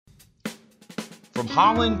From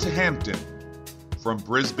Holland to Hampton, from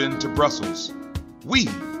Brisbane to Brussels, we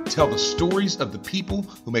tell the stories of the people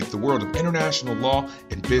who make the world of international law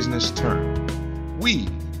and business turn. We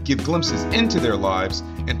give glimpses into their lives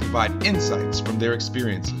and provide insights from their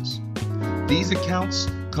experiences. These accounts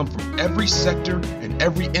come from every sector and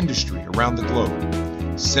every industry around the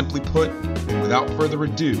globe. Simply put, and without further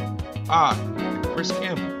ado, I am Chris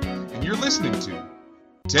Campbell, and you're listening to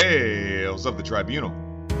Tales of the Tribunal,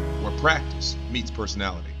 where practice meets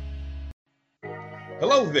personality.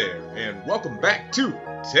 Hello there, and welcome back to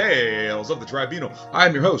Tales of the Tribunal. I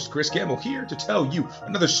am your host, Chris Campbell, here to tell you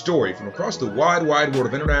another story from across the wide world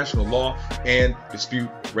of international law and dispute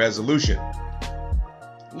resolution.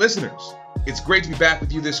 Listeners, it's great to be back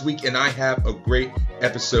with you this week, and I have a great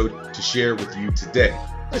episode to share with you today.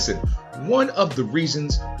 Listen, one of the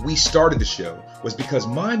reasons we started the show was because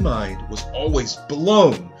my mind was always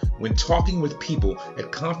blown when talking with people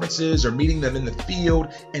at conferences or meeting them in the field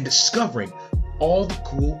and discovering all the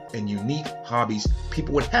cool and unique hobbies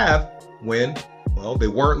people would have when, well, they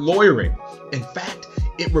weren't lawyering. In fact,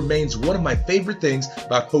 it remains one of my favorite things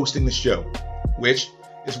about hosting the show, which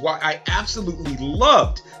is why I absolutely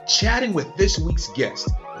loved chatting with this week's guest,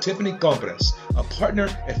 Tiffany Compras, a partner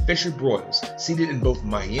at Fisher Broyles, seated in both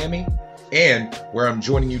Miami and where I'm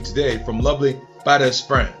joining you today from lovely Paris,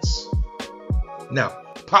 France. Now,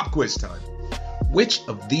 pop quiz time. Which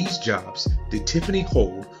of these jobs did Tiffany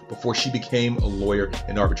hold before she became a lawyer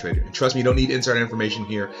and arbitrator? And trust me, you don't need insider information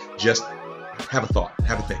here. Just have a thought,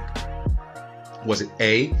 have a think. Was it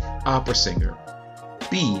A, opera singer,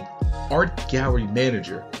 B, art gallery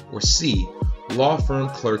manager, or C, law firm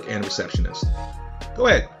clerk and receptionist? Go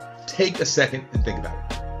ahead, take a second and think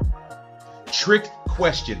about it. Trick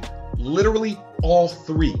question, literally all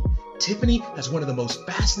three. Tiffany has one of the most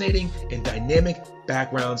fascinating and dynamic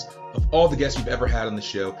backgrounds of all the guests we've ever had on the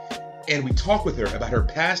show, and we talk with her about her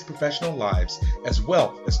past professional lives as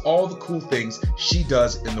well as all the cool things she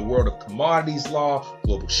does in the world of commodities law,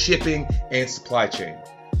 global shipping, and supply chain,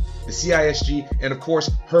 the CISG, and of course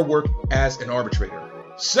her work as an arbitrator.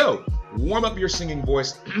 So warm up your singing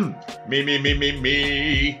voice,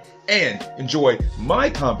 me, and enjoy my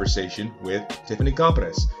conversation with Tiffany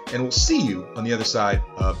Compras. And we'll see you on the other side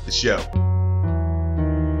of the show.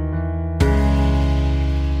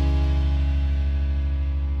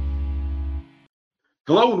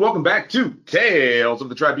 Hello and welcome back to Tales of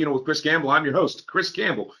the Tribunal with Chris Campbell. I'm your host, Chris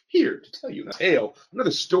Campbell, here to tell you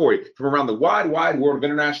another story from around the wide world of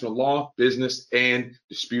international law, business, and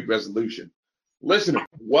dispute resolution. Listener,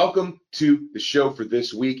 welcome to the show for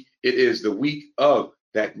this week. It is the week of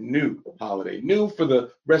that new holiday, new for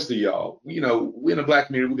the rest of y'all. You know, we in the Black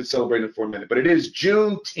community, we've been celebrating it for a minute, but it is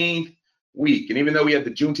Juneteenth week. And even though we had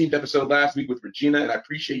the Juneteenth episode last week with Regina, and I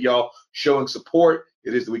appreciate y'all showing support,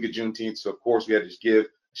 it is the week of Juneteenth. So, of course, we had to just give a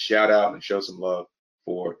shout out and show some love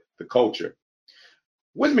for the culture.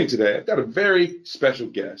 With me today, I've got a very special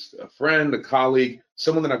guest, a friend, a colleague,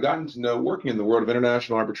 someone that I've gotten to know working in the world of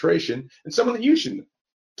international arbitration, and someone that you should know,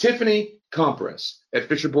 Tiffany Compras at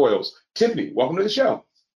Fisher Broyles. Tiffany, welcome to the show.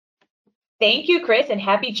 Thank you, Chris, and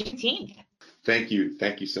happy Juneteenth. Thank you.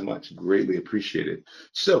 Thank you so much. Greatly appreciated.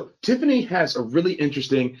 So Tiffany has a really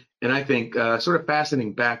interesting and I think sort of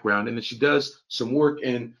fascinating background in that she does some work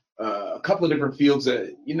in a couple of different fields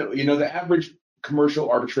that, you know, the average commercial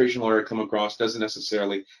arbitration lawyer I come across doesn't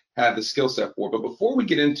necessarily have the skill set for. But before we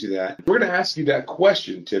get into that, we're going to ask you that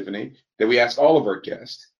question, Tiffany, that we ask all of our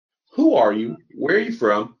guests. Who are you? Where are you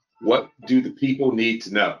from? What do the people need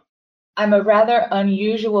to know? I'm a rather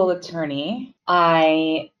unusual attorney.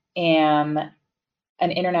 I am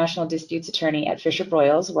an international disputes attorney at Fisher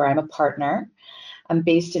Broyles, where I'm a partner. I'm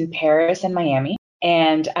based in Paris and Miami,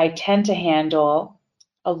 and I tend to handle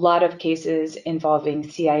a lot of cases involving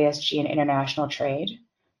CISG and international trade.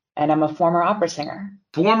 And I'm a former opera singer.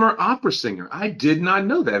 Former opera singer. I did not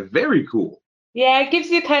know that. Very cool. Yeah, it gives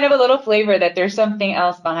you kind of a little flavor that there's something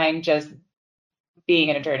else behind just being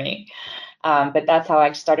an attorney. But that's how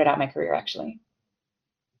I started out my career, actually.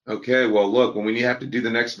 Okay, well, look, when we have to do the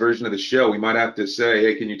next version of the show, we might have to say,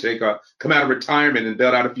 hey, can you come out of retirement and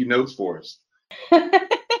build out a few notes for us?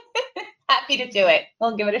 Happy to do it.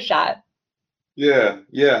 We'll give it a shot. Yeah.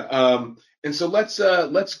 And so let's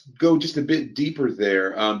go just a bit deeper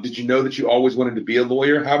there. Did you know that you always wanted to be a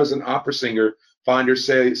lawyer? How does an opera singer find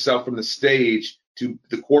herself from the stage to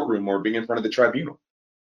the courtroom or being in front of the tribunal?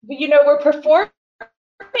 You know, we're performing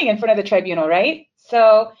in front of the tribunal, right?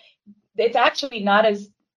 So it's actually not as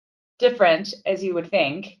different as you would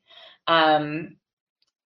think. I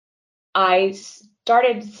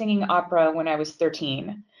started singing opera when I was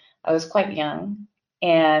 13. I was quite young,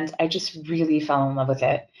 and I just really fell in love with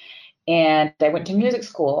it. And I went to music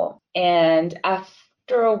school. And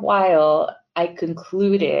after a while, I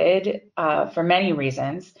concluded, for many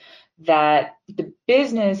reasons, that the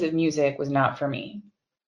business of music was not for me.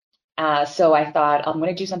 So I thought, I'm going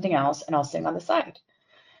to do something else and I'll sing on the side.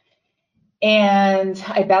 And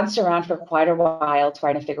I bounced around for quite a while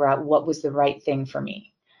trying to figure out what was the right thing for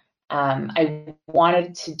me. I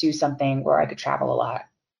wanted to do something where I could travel a lot.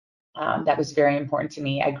 That was very important to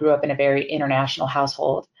me. I grew up in a very international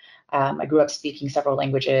household. I grew up speaking several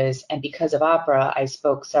languages, and because of opera, I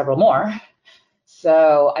spoke several more.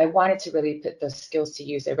 So I wanted to really put those skills to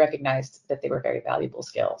use. I recognized that they were very valuable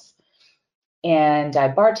skills. And I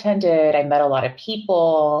bartended, I met a lot of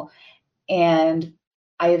people, and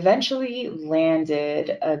I eventually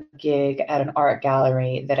landed a gig at an art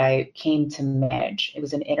gallery that I came to manage. It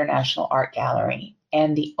was an international art gallery.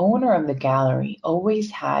 And the owner of the gallery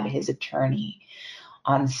always had his attorney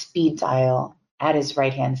on speed dial at his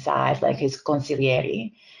right-hand side, like his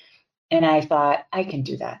consigliere. And I thought, I can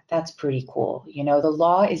do that. That's pretty cool. You know, the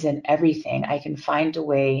law is in everything. I can find a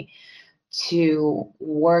way to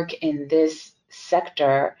work in this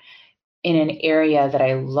sector in an area that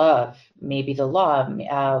I love, maybe the law,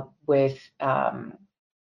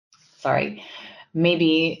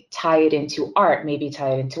 maybe tie it into art, maybe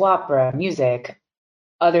tie it into opera, music,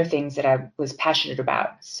 other things that I was passionate about.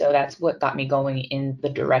 So that's what got me going in the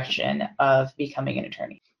direction of becoming an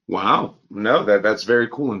attorney. Wow. No, that's very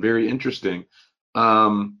cool and very interesting.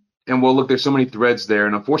 And well, look, there's so many threads there,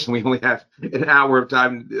 and unfortunately, we only have an hour of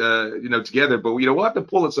time, together. But we'll have to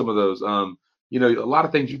pull at some of those. A lot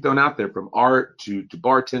of things you've thrown out there, from art to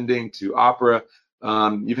bartending to opera.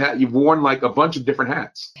 You've worn like a bunch of different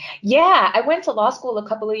hats. Yeah, I went to law school a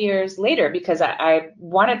couple of years later because I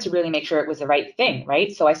wanted to really make sure it was the right thing,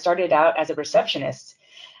 right? So I started out as a receptionist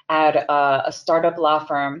at a startup law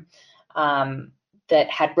firm that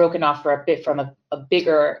had broken off for a bit from a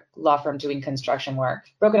bigger law firm doing construction work,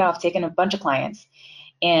 broken off, taken a bunch of clients.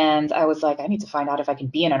 And I was like, I need to find out if I can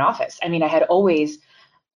be in an office. I mean, I had always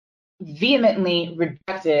vehemently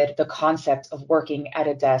rejected the concept of working at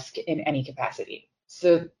a desk in any capacity.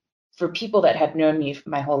 So for people that had known me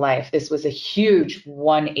my whole life, this was a huge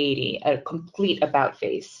 180, a complete about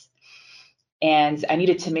face. And I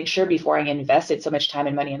needed to make sure before I invested so much time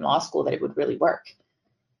and money in law school that it would really work.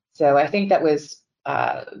 So I think that was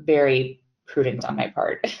very prudent on my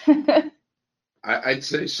part. I'd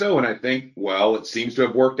say so, and I think, well, it seems to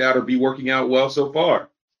have worked out or be working out well so far.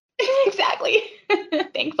 Exactly.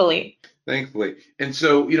 Thankfully. Thankfully. And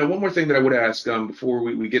so, one more thing that I would ask before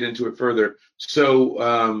we get into it further.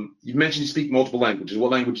 So you mentioned you speak multiple languages.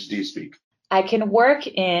 What languages do you speak? I can work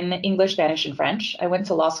in English, Spanish, and French. I went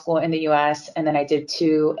to law school in the US, and then I did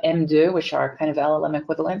 2 M2, which are kind of LLM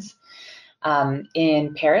equivalents,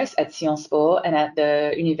 in Paris at Sciences Po and at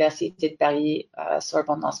the Université de Paris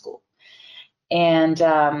Sorbonne Law School. And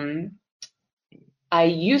I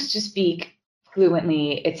used to speak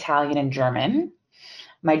fluently Italian and German.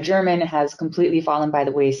 My German has completely fallen by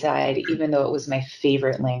the wayside, even though it was my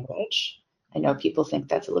favorite language. I know people think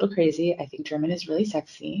that's a little crazy. I think German is really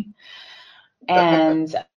sexy.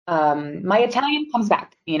 And my Italian comes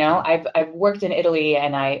back. I've worked in Italy,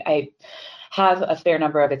 and I have a fair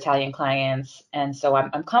number of Italian clients, and so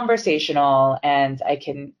I'm conversational, and I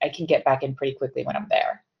can get back in pretty quickly when I'm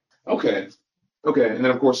there. Okay, and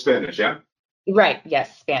then of course Spanish, yeah. Right.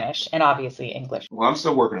 Yes, Spanish, and obviously English. Well, I'm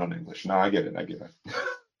still working on English. No, I get it.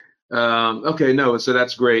 Okay, no, so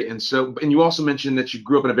that's great. And you also mentioned that you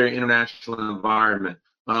grew up in a very international environment.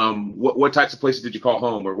 What types of places did you call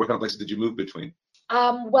home, or what kind of places did you move between?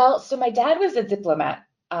 Well, so my dad was a diplomat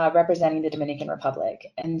representing the Dominican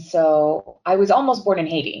Republic, and so I was almost born in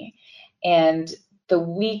Haiti. And the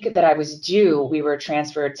week that I was due, we were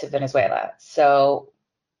transferred to Venezuela. So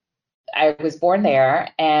I was born there,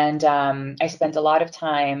 and I spent a lot of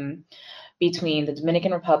time between the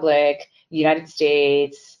Dominican Republic, the United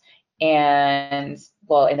States, and,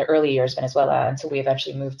 well, in the early years, Venezuela, until we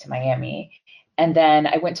eventually moved to Miami. And then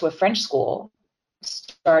I went to a French school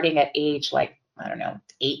starting at age, 8,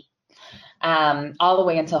 all the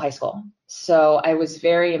way until high school. So I was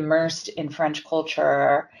very immersed in French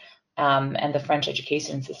culture and the French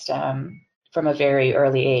education system from a very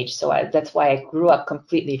early age. So that's why I grew up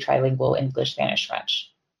completely trilingual, English, Spanish,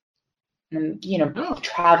 French. And,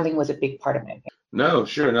 traveling was a big part of it. No,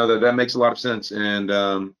 sure. No, that makes a lot of sense, and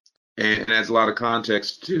adds a lot of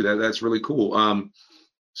context too. That's really cool.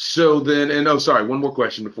 So then, and sorry, one more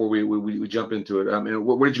question before we jump into it.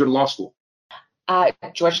 Where did you go to law school?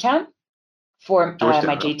 Georgetown for my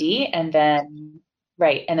Georgetown. JD, and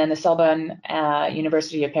then the Sorbonne,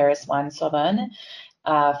 University of Paris one, Sorbonne,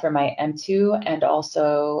 for my M2, and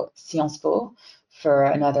also Sciences Po for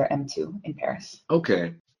another M2 in Paris.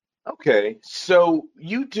 Okay. Okay, so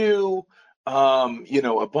you do,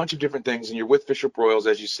 a bunch of different things, and you're with Fisher Broyles,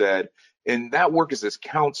 as you said, and that work is as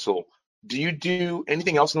counsel. Do you do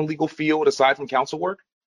anything else in the legal field aside from counsel work?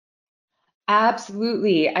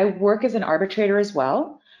 Absolutely. I work as an arbitrator as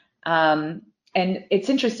well. Um, and it's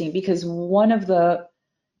interesting because you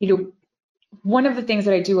know, one of the things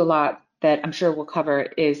that I do a lot that I'm sure we'll cover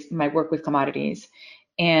is my work with commodities.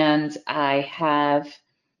 And I have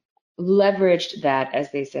leveraged that,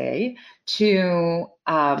 as they say, to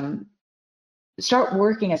start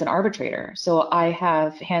working as an arbitrator. So I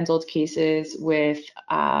have handled cases with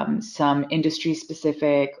some industry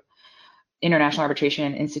specific international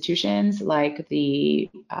arbitration institutions like the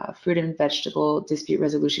Fruit and Vegetable Dispute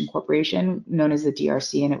Resolution Corporation, known as the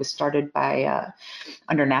DRC, and it was started by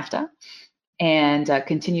under NAFTA and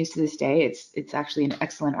continues to this day. It's actually an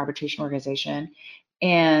excellent arbitration organization,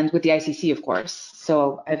 and with the ICC, of course.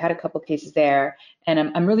 So I've had a couple cases there, and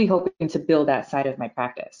I'm really hoping to build that side of my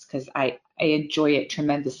practice because I enjoy it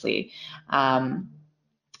tremendously.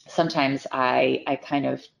 Sometimes I kind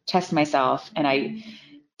of test myself and I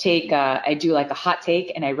do like a hot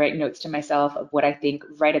take and I write notes to myself of what I think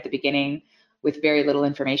right at the beginning with very little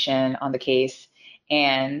information on the case.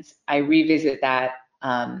 And I revisit that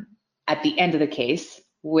at the end of the case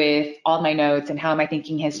with all my notes and how my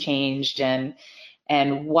thinking has changed and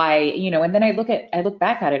why, and then I look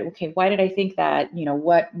back at it. Okay, why did I think that?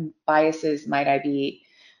 What biases might I be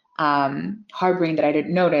harboring that I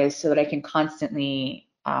didn't notice, so that I can constantly,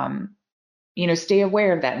 stay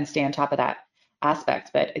aware of that and stay on top of that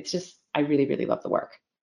aspect. But it's just, I really, really love the work.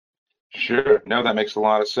 Sure. No, that makes a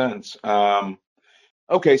lot of sense.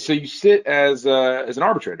 Okay, so you sit as an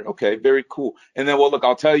arbitrator. Okay, very cool. And then, well, look,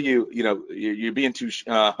 I'll tell you, you're being too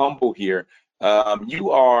humble here.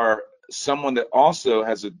 You are someone that also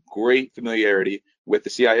has a great familiarity with the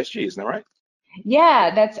CISG, isn't that right?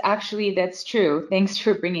 Yeah, that's true. Thanks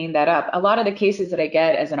for bringing that up. A lot of the cases that I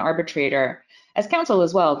get as an arbitrator, as counsel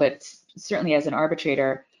as well, but certainly as an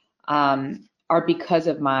arbitrator, are because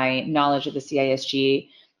of my knowledge of the CISG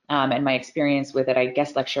and my experience with it. I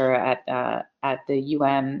guest lecture at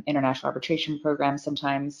the International Arbitration Program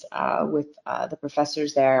sometimes with the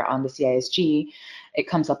professors there on the CISG. It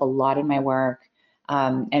comes up a lot in my work,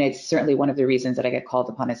 and it's certainly one of the reasons that I get called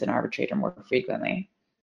upon as an arbitrator more frequently.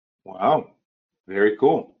 Wow, very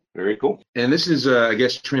cool, very cool. And this is, I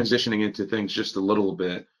guess, transitioning into things just a little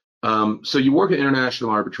bit. So you work in international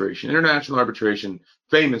arbitration. International arbitration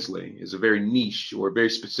famously is a very niche or very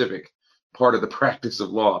specific part of the practice of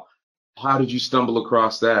law. How did you stumble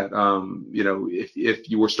across that? If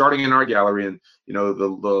you were starting an art gallery and,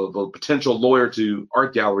 the potential lawyer to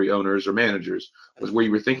art gallery owners or managers was where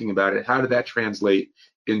you were thinking about it, how did that translate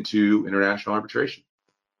into international arbitration?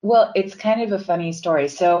 Well, it's kind of a funny story.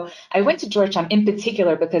 So I went to Georgetown in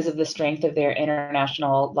particular because of the strength of their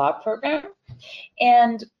international law program.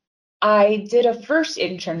 And I did a first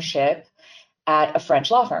internship at a French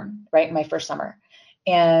law firm, right, my first summer.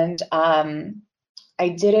 And I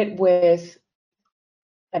did it with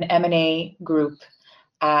an M&A group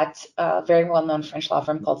at a very well-known French law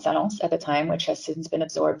firm called Salence at the time, which has since been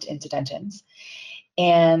absorbed into Dentons.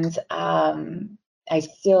 And I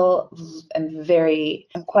still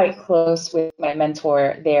I'm quite close with my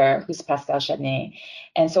mentor there, who's Pascal Chadnet.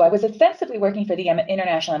 And so I was ostensibly working for the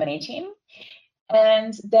international M&A team.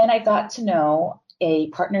 And then I got to know a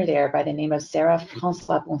partner there by the name of Sarah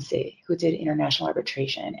François Poncet, who did international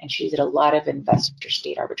arbitration. And she did a lot of investor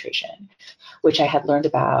state arbitration, which I had learned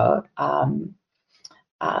about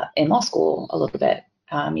in law school a little bit,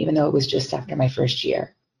 even though it was just after my first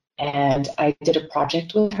year. And I did a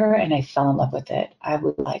project with her and I fell in love with it. I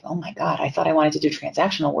was like, oh my God, I thought I wanted to do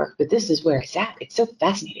transactional work, but this is where it's at. It's so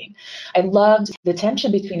fascinating. I loved the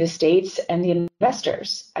tension between the states and the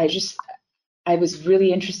investors. I was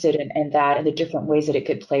really interested in that and the different ways that it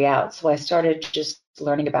could play out. So I started just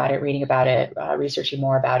learning about it, reading about it, researching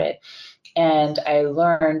more about it. And I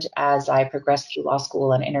learned as I progressed through law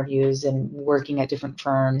school and interviews and working at different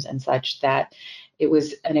firms and such that it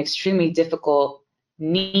was an extremely difficult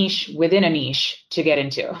niche within a niche to get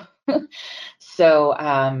into. So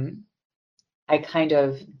I kind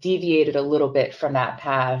of deviated a little bit from that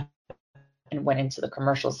path and went into the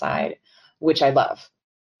commercial side, which I love.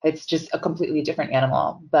 It's just a completely different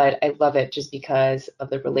animal, but I love it just because of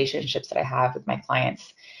the relationships that I have with my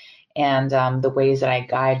clients and the ways that I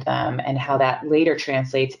guide them and how that later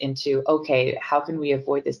translates into, okay, how can we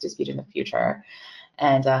avoid this dispute in the future?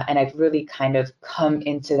 And I've really kind of come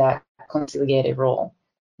into that conciliated role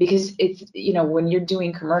because it's, when you're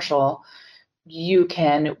doing commercial, you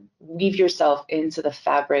can weave yourself into the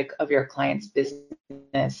fabric of your client's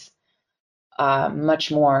business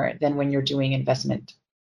much more than when you're doing investment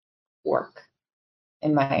work,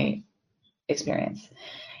 in my experience.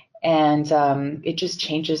 And it just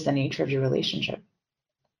changes the nature of your relationship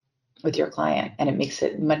with your client, and it makes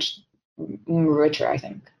it much richer, I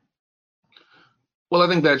think. Well, I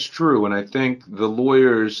think that's true. And I think the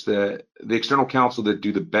lawyers the external counsel that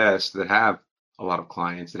do the best, that have a lot of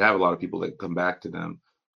clients, that have a lot of people that come back to them,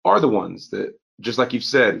 are the ones that, just like you've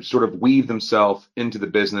said, sort of weave themselves into the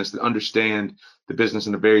business, that understand the business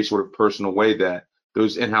in a very sort of personal way, that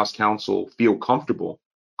those in-house counsel feel comfortable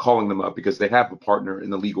calling them up because they have a partner in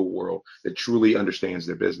the legal world that truly understands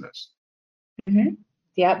their business. Mm-hmm.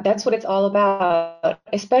 Yeah, that's what it's all about,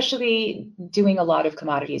 especially doing a lot of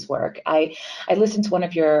commodities work. I listened to one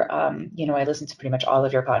of your, I listened to pretty much all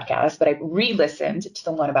of your podcasts, but I re-listened to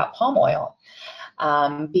the one about palm oil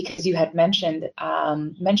because you had mentioned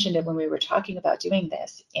it when we were talking about doing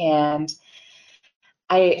this. And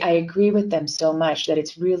I agree with them so much that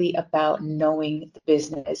it's really about knowing the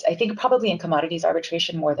business. I think probably in commodities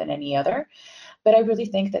arbitration more than any other, but I really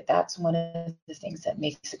think that that's one of the things that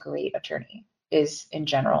makes a great attorney, is in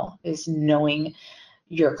general, is knowing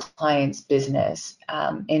your client's business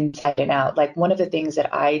inside and out. Like, one of the things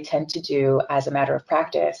that I tend to do as a matter of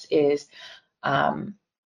practice is my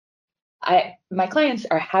clients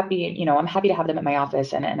are happy, I'm happy to have them at my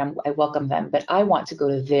office and I welcome them, but I want to go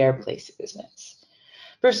to their place of business.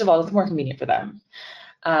 First of all, it's more convenient for them.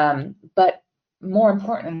 But more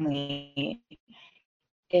importantly,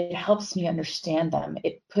 it helps me understand them.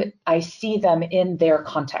 I see them in their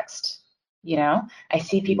context. I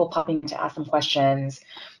see people popping to ask them questions.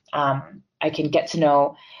 I can get to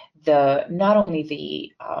know not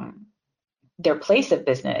only their place of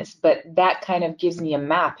business, but that kind of gives me a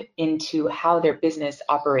map into how their business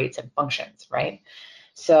operates and functions, right?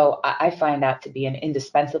 So I find that to be an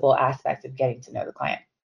indispensable aspect of getting to know the client.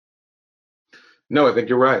 No, I think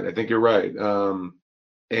you're right.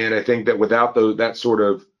 And I think that without that sort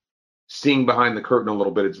of seeing behind the curtain a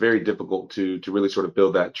little bit, it's very difficult to really sort of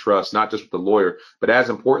build that trust, not just with the lawyer, but as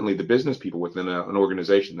importantly, the business people within an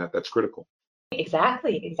organization. That's critical.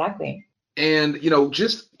 Exactly. And,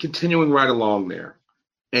 just continuing right along there.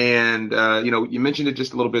 And, you mentioned it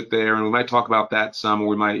just a little bit there, and we might talk about that some, or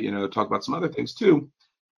we might, talk about some other things too.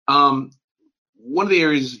 One of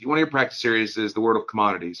your practice areas is the world of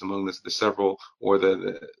commodities, among the several, or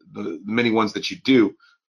the many ones that you do.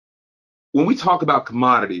 When we talk about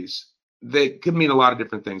commodities, they could mean a lot of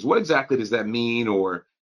different things. What exactly does that mean? Or,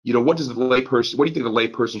 what do you think the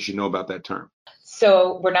layperson should know about that term?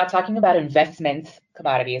 So we're not talking about investment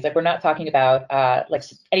commodities. Like, we're not talking about like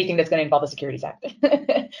anything that's going to involve the Securities Act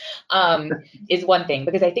is one thing,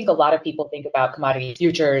 because I think a lot of people think about commodity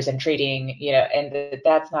futures and trading, and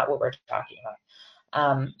that's not what we're talking about.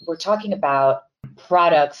 We're talking about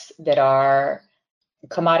products that are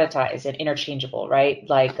commoditized and interchangeable, right?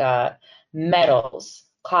 Like metals,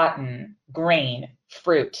 cotton, grain,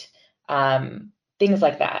 fruit, things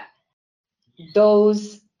like that.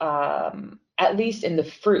 Those, at least in the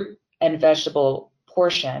fruit and vegetable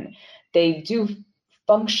portion, they do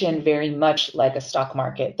function very much like a stock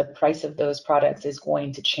market. The price of those products is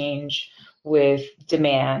going to change with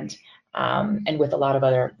demand and with a lot of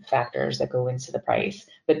other factors that go into the price.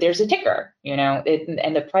 But there's a ticker,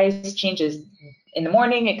 and the price changes. In the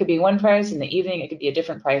morning, it could be one price. In the evening, it could be a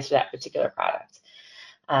different price for that particular product.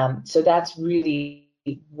 So that's really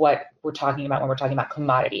what we're talking about when we're talking about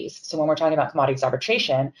commodities. So when we're talking about commodities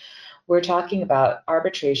arbitration, we're talking about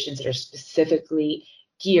arbitrations that are specifically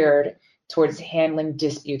geared towards handling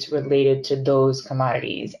disputes related to those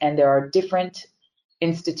commodities. And there are different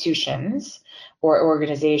institutions or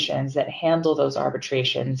organizations that handle those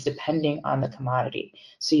arbitrations depending on the commodity.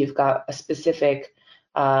 So you've got a specific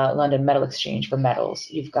London Metal Exchange for metals,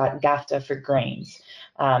 you've got GAFTA for grains,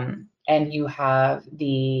 and you have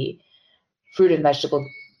the Fruit and Vegetable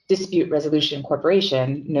Dispute Resolution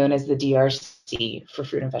Corporation, known as the DRC, for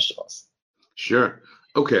fruit and vegetables. Sure.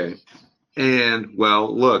 Okay. And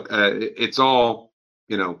well, look, it's all,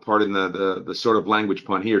 pardon the sort of language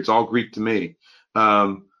pun here, it's all Greek to me.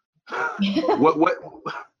 What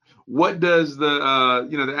does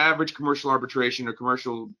the average commercial arbitration or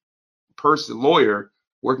commercial lawyer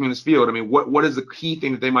working in this field, what is the key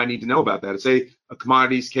thing that they might need to know about that? Say a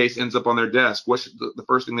commodities case ends up on their desk, what's the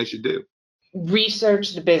first thing they should do?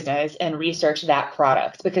 Research the business and research that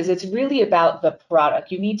product, because it's really about the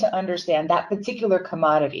product. You need to understand that particular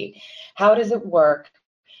commodity. How does it work?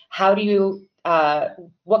 How do you,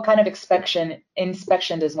 what kind of inspection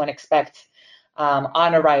does one expect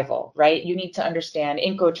on arrival, right? You need to understand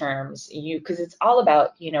Incoterms, because it's all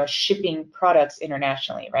about, shipping products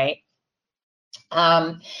internationally, right?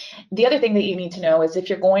 The other thing that you need to know is if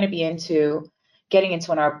you're going to be getting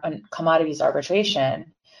into an commodities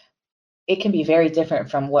arbitration, it can be very different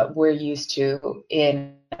from what we're used to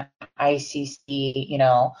in ICC,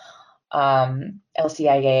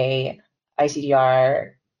 LCIA,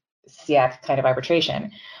 ICDR, SIAC kind of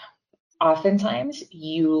arbitration. Oftentimes,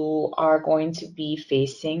 you are going to be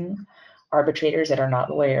facing arbitrators that are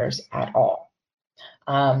not lawyers at all.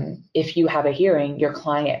 If you have a hearing, your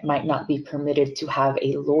client might not be permitted to have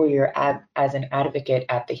a lawyer as an advocate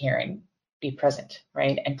at the hearing be present,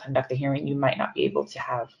 right, and conduct the hearing. You might not be able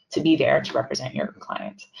to be there to represent your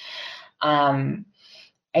client.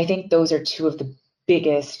 I think those are two of the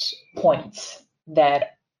biggest points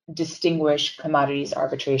that distinguish commodities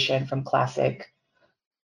arbitration from classic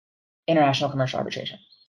international commercial arbitration.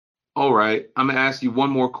 All right, I'm gonna ask you one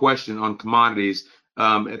more question on commodities,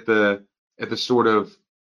 at the sort of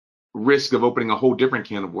risk of opening a whole different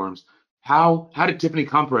can of worms. How did Tiffany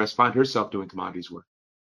Compress find herself doing commodities work?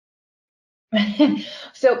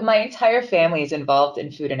 So my entire family is involved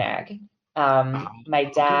in food and ag.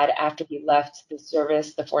 My dad, after he left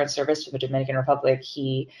the foreign service for the Dominican Republic,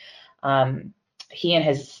 he and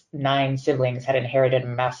his 9 siblings had inherited a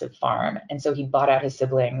massive farm. And so he bought out his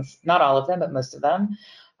siblings, not all of them, but most of them.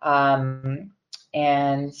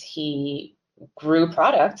 And he grew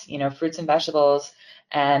product, fruits and vegetables,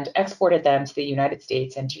 and exported them to the United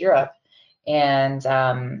States and to Europe. And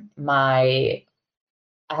I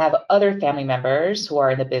have other family members who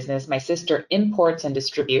are in the business. My sister imports and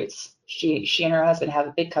distributes. She and her husband have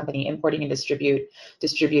a big company importing and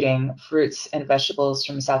distributing fruits and vegetables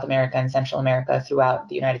from South America and Central America throughout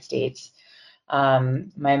the United States.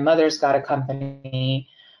 My mother's got a company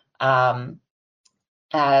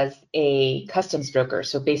as a customs broker,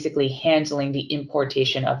 so basically handling the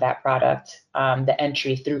importation of that product, the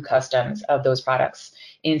entry through customs of those products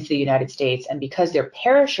into the United States. And because they're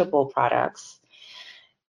perishable products,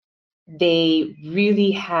 they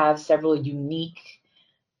really have several unique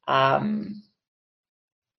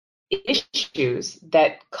issues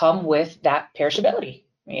that come with that perishability.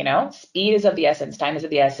 Speed is of the essence, time is of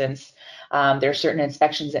the essence. There are certain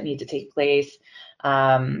inspections that need to take place.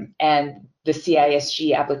 And the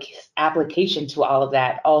CISG application to all of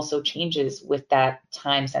that also changes with that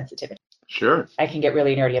time sensitivity. Sure. I can get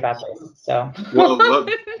really nerdy about this. So. Well, look,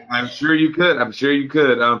 I'm sure you could.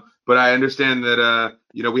 But I understand that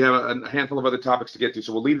we have a handful of other topics to get to,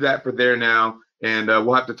 so we'll leave that for there now, and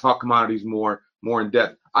we'll have to talk commodities more in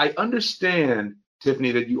depth. I understand,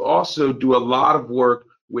 Tiffany, that you also do a lot of work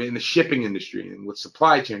in the shipping industry and with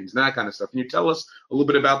supply chains and that kind of stuff. Can you tell us a little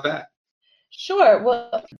bit about that? Sure.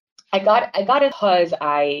 Well, I got it because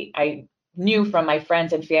I knew from my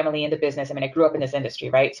friends and family in the business. I mean, I grew up in this industry,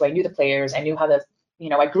 right? So I knew the players. I knew how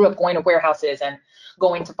I grew up going to warehouses and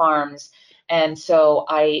going to farms. And so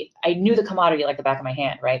I knew the commodity like the back of my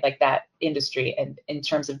hand, right? Like that industry, and in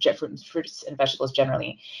terms of fruits and vegetables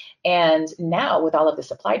generally. And now with all of the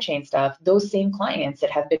supply chain stuff, those same clients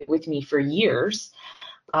that have been with me for years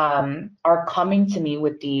are coming to me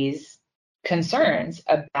with these concerns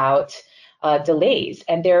about delays.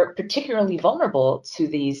 And they're particularly vulnerable to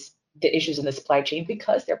the issues in the supply chain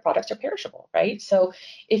because their products are perishable, right? So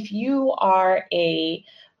if you are a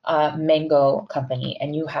mango company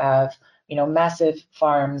and you have massive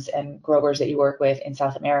farms and growers that you work with in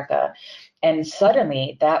South America, and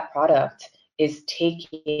suddenly that product is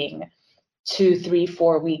taking 2, 3,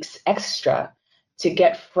 4 weeks extra to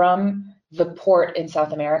get from the port in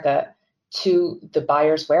South America to the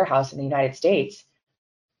buyer's warehouse in the United States,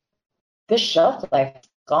 the shelf life is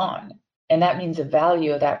gone. And that means the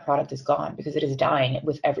value of that product is gone because it is dying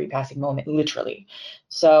with every passing moment, literally.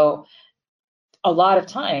 So a lot of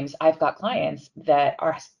times I've got clients that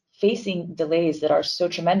are facing delays that are so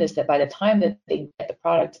tremendous that by the time that they get the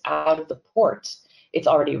product out of the port, it's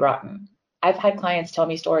already rotten. I've had clients tell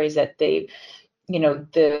me stories that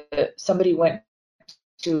somebody went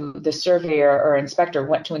to the surveyor or inspector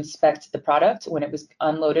went to inspect the product when it was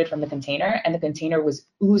unloaded from the container, and the container was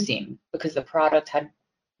oozing because the product had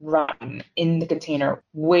rotten in the container,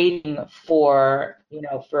 waiting for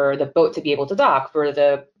the boat to be able to dock, for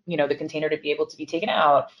the container to be able to be taken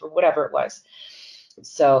out, for whatever it was.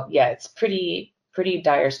 So yeah, it's pretty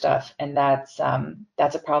dire stuff, and that's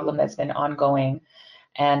a problem that's been ongoing.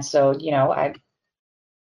 And so I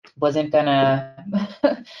wasn't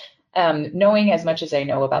gonna knowing as much as I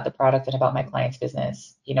know about the product and about my client's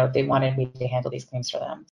business, they wanted me to handle these claims for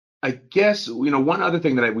them. I guess one other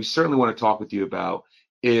thing that we certainly want to talk with you about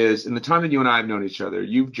is, in the time that you and I have known each other,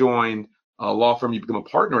 you've joined law firm. You become a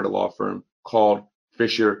partner at a law firm called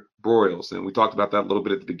Fisher Broyles, and we talked about that a little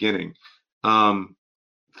bit at the beginning.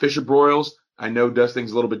 Fisher Broyles, I know, does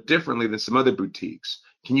things a little bit differently than some other boutiques.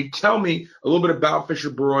 Can you tell me a little bit about Fisher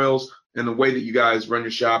Broyles and the way that you guys run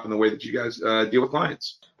your shop and the way that you guys deal with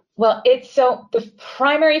clients? Well, so the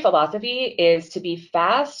primary philosophy is to be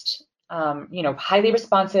fast, highly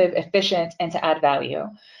responsive, efficient, and to add value.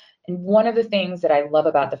 And one of the things that I love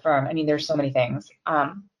about the firm, I mean, there's so many things.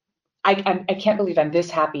 I can't believe I'm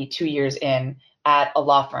this happy 2 years in at a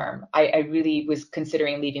law firm. I really was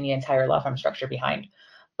considering leaving the entire law firm structure behind.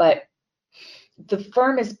 But the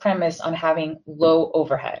firm is premised on having low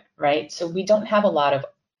overhead, right? So we don't have a lot of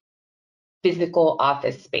physical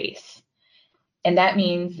office space. And that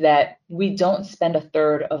means that we don't spend a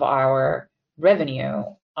third of our revenue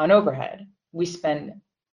on overhead. We spend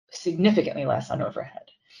significantly less on overhead,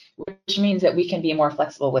 which means that we can be more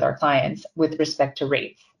flexible with our clients with respect to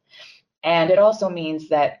rates. And it also means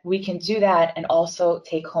that we can do that and also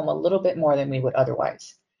take home a little bit more than we would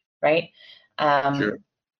otherwise, right? Sure.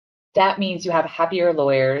 That means you have happier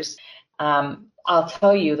lawyers. I'll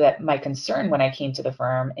tell you that my concern when I came to the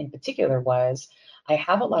firm in particular was I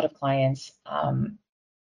have a lot of clients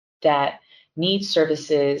that need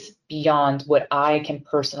services beyond what I can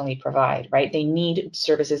personally provide, right? They need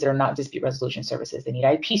services that are not dispute resolution services. They need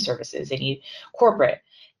IP services. They need corporate,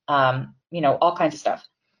 all kinds of stuff.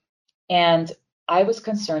 And I was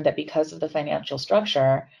concerned that because of the financial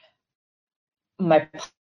structure, my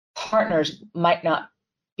partners might not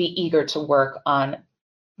be eager to work on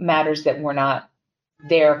matters that were not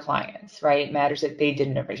their clients, right? Matters that they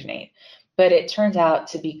didn't originate. But it turns out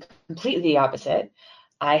to be completely the opposite.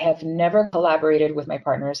 I have never collaborated with my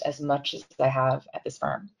partners as much as I have at this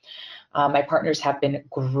firm. My partners have been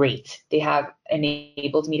great. They have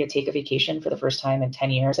enabled me to take a vacation for the first time in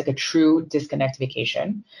 10 years, like a true disconnect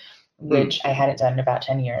vacation, which I hadn't done in about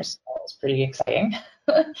 10 years. So it was pretty exciting.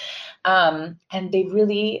 And they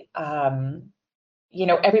really,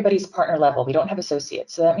 everybody's partner level. We don't have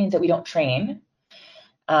associates. So that means that we don't train,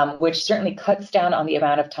 which certainly cuts down on the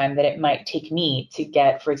amount of time that it might take me to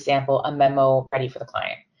get, for example, a memo ready for the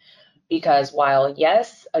client. Because while,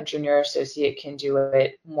 yes, a junior associate can do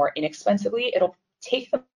it more inexpensively, it'll take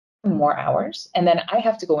them more hours. And then I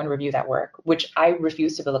have to go and review that work, which I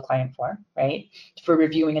refuse to bill a client for, right? For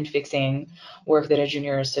reviewing and fixing work that a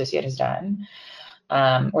junior associate has done,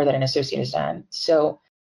 or that an associate has done. So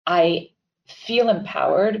I feel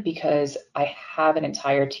empowered because I have an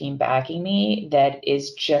entire team backing me that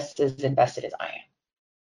is just as invested as I am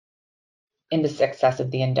in the success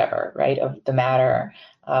of the endeavor, right? Of the matter,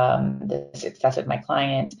 the success of my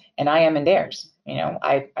client, and I am in theirs.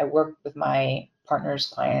 I work with my partners'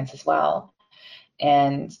 clients as well.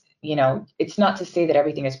 And, it's not to say that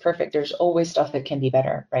everything is perfect. There's always stuff that can be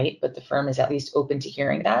better, right? But the firm is at least open to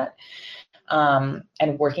hearing that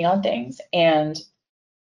and working on things. And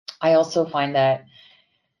I also find that,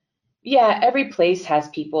 every place has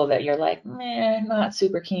people that you're like, not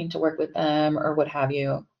super keen to work with them or what have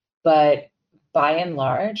you. But by and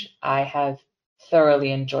large, I have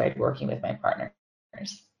thoroughly enjoyed working with my partners.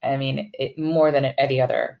 I mean, more than any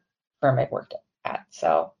other firm I've worked at.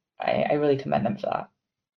 So I really commend them for that.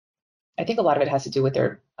 I think a lot of it has to do with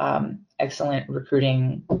their excellent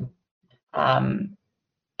recruiting.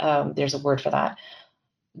 There's a word for that.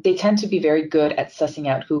 They tend to be very good at sussing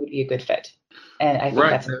out who would be a good fit. And I think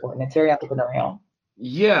that's important. It's very entrepreneurial.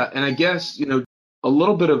 Yeah. And I guess, a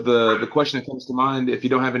little bit of the question that comes to mind if you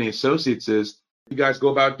don't have any associates is you guys go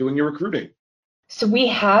about doing your recruiting. So we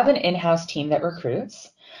have an in-house team that recruits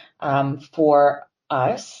for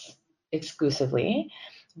us exclusively.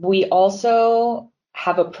 We also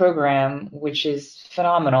have a program which is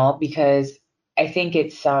phenomenal because I think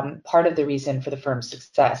it's part of the reason for the firm's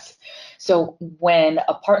success. So when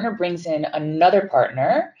a partner brings in another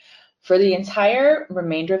partner for the entire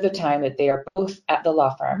remainder of the time that they are both at the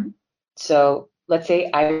law firm, so let's say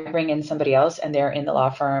I bring in somebody else and they're in the law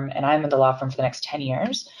firm and I'm in the law firm for the next 10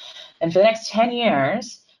 years. And for the next 10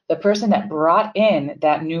 years, the person that brought in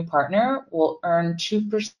that new partner will earn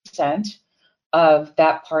 2% of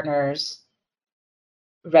that partner's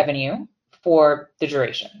revenue for the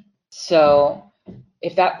duration. So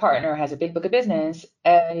if that partner has a big book of business,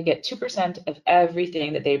 you get 2% of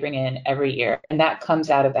everything that they bring in every year. And that comes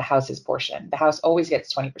out of the house's portion. The house always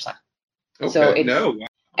gets 20%. Okay, so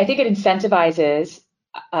I think it incentivizes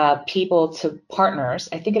people to partners.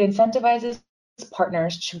 I think it incentivizes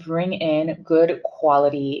partners to bring in good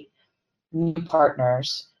quality new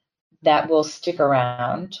partners that will stick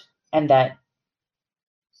around and that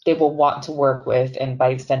they will want to work with, and by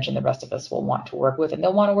extension, the rest of us will want to work with, and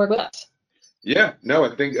they'll want to work with us. Yeah, no,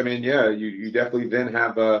 I mean, yeah, you definitely then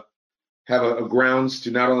have a grounds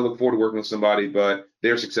to not only look forward to working with somebody, but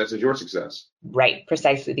their success is your success. Right,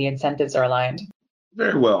 precisely. The incentives are aligned.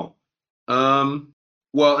 Very well. Um,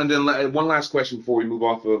 well, and then one last question before we move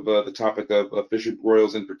off of the topic of Fisher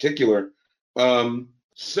Royals in particular.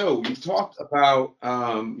 So you talked about,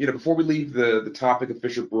 before we leave the topic of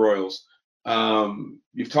Fisher Royals,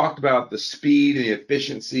 you've talked about the speed and the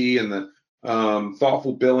efficiency and the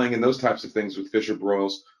thoughtful billing and those types of things with Fisher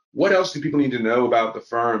Royals. What else do people need to know about the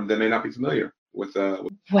firm that may not be familiar with?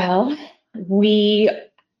 Well, we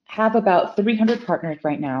have about 300 partners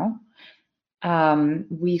right now.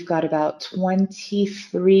 We've got about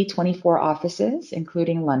 23, 24 offices,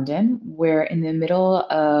 including London. We're in the middle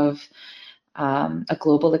of a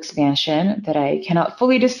global expansion that I cannot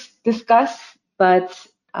fully discuss, but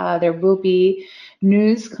there will be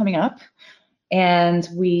news coming up. And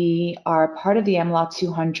we are part of the AmLaw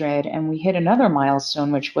 200, and we hit another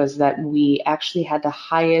milestone, which was that we actually had the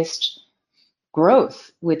highest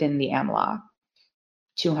growth within the AmLaw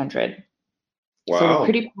 200. So we're Wow.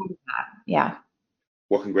 pretty proud of that. Yeah.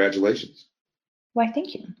 Well, congratulations. Why,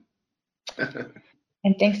 thank you.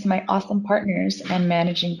 And thanks to my awesome partners and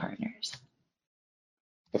managing partners.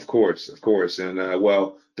 Of course, of course. And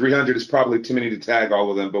well, 300 is probably too many to tag all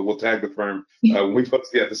of them, but we'll tag the firm when we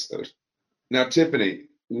post the episode. Now, Tiffany,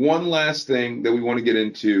 one last thing that we want to get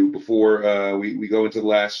into before we go into the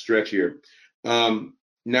last stretch here.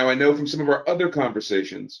 Now, I know from some of our other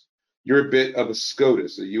conversations, you're a bit of a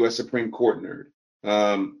SCOTUS, a U.S. Supreme Court nerd.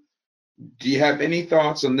 Do you have any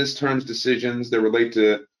thoughts on this term's decisions that relate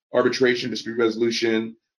to arbitration, dispute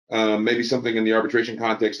resolution, maybe something in the arbitration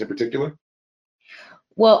context in particular?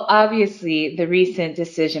 Well, obviously, the recent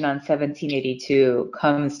decision on 1782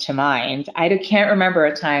 comes to mind. I can't remember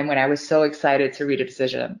a time when I was so excited to read a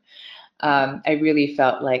decision. I really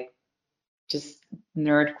felt like just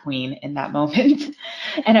nerd queen in that moment.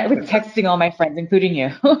 And I was texting all my friends, including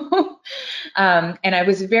you. And I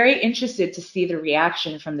was very interested to see the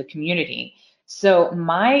reaction from the community. So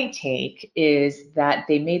my take is that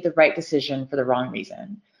they made the right decision for the wrong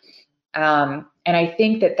reason. And I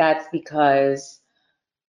think that that's because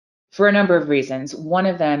for a number of reasons. One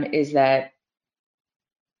of them is that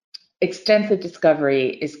extensive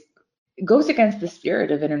discovery goes against the spirit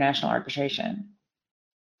of international arbitration.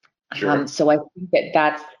 Sure. So I think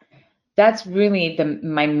that that's really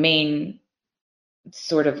my main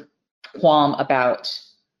sort of qualm about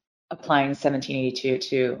applying 1782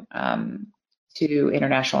 to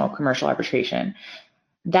international commercial arbitration.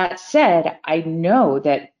 That said, I know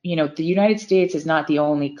that the United States is not the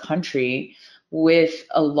only country with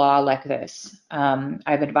a law like this.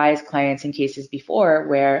 I've advised clients in cases before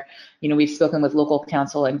where, we've spoken with local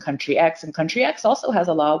counsel in country X, and country X also has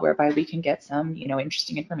a law whereby we can get some,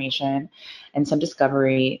 interesting information and some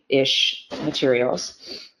discovery-ish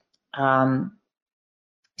materials.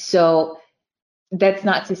 So that's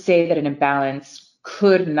not to say that an imbalance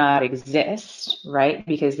could not exist, right?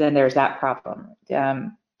 Because then there's that problem.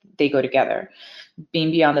 They go together.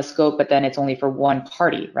 Being beyond the scope, but then it's only for one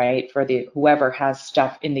party, right? For whoever has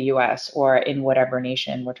stuff in the US or in whatever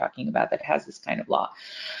nation we're talking about that has this kind of law.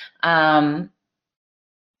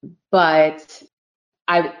 But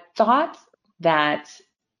I thought that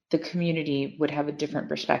the community would have a different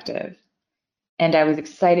perspective. And I was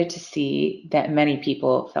excited to see that many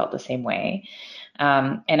people felt the same way.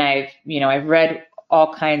 And I've read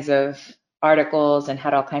all kinds of articles and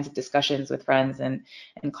had all kinds of discussions with friends and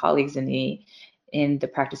colleagues in the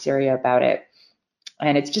practice area about it.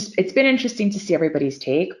 And it's been interesting to see everybody's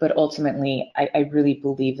take, but ultimately I really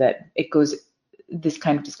believe that this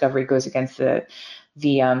kind of discovery goes against the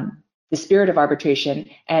spirit of arbitration.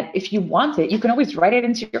 And if you want it, you can always write it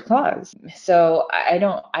into your clause. So I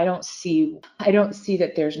don't see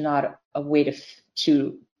that there's not a way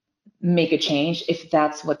to make a change if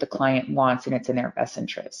that's what the client wants and it's in their best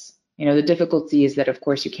interests. The difficulty is that, of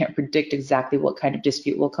course, you can't predict exactly what kind of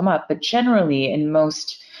dispute will come up, but generally, in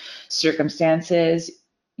most circumstances,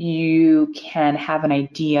 you can have an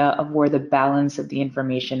idea of where the balance of the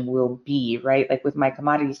information will be, right? Like with my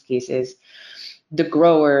commodities cases, the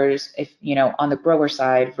growers, if on the grower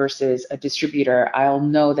side versus a distributor, I'll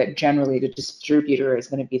know that generally the distributor is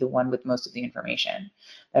going to be the one with most of the information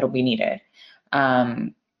that'll be needed.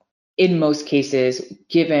 In most cases,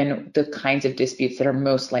 given the kinds of disputes that are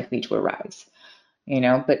most likely to arise,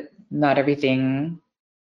 but not everything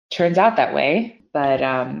turns out that way, but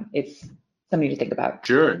it's something to think about.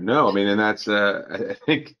 Sure. No, I mean, and that's, I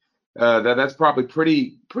think that's probably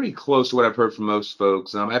pretty close to what I've heard from most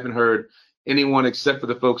folks. I haven't heard anyone except for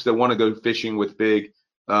the folks that want to go fishing with big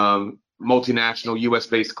multinational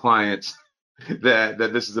US-based clients that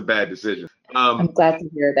this is a bad decision. I'm glad to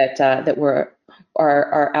hear that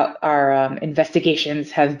our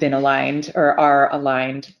investigations have been aligned or are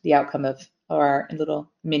aligned. The outcome of our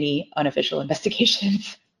little mini unofficial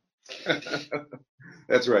investigations.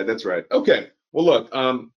 That's right. That's right. Okay. Well, look.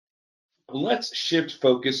 Let's shift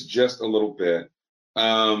focus just a little bit.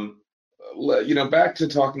 Back to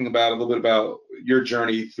talking about a little bit about your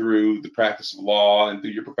journey through the practice of law and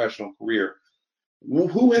through your professional career.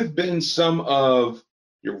 Who have been some of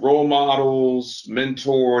your role models,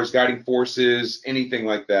 mentors, guiding forces, anything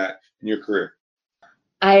like that in your career?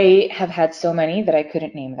 I have had so many that I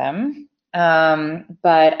couldn't name them,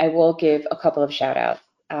 but I will give a couple of shout outs.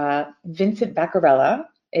 Vincent Vaccarella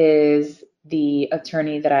is the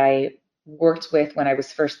attorney that I worked with when I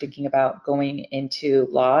was first thinking about going into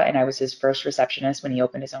law, and I was his first receptionist when he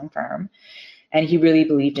opened his own firm. And he really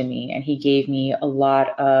believed in me, and he gave me a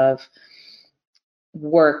lot of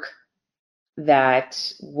work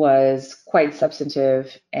that was quite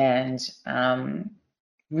substantive and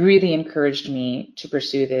really encouraged me to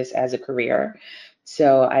pursue this as a career.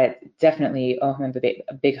 So I definitely owe him a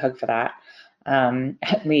big hug for that,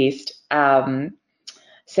 at least.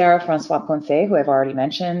 Sarah Francois Ponce, who I've already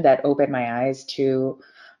mentioned, that opened my eyes to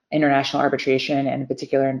international arbitration and in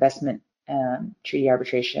particular investment treaty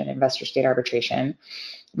arbitration, investor state arbitration.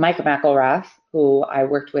 Micah McElrath, who I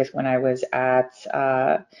worked with when I was at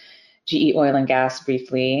GE Oil and Gas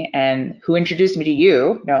briefly, and who introduced me to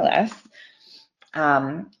you, no less,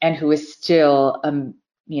 and who is still a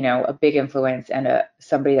big influence and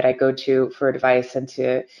somebody that I go to for advice and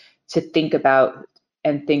to think about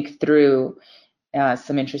and think through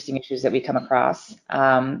some interesting issues that we come across.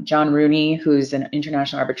 John Rooney, who's an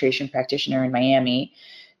international arbitration practitioner in Miami,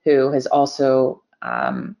 who has also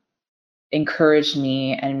encouraged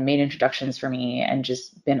me and made introductions for me and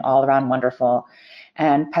just been all around wonderful.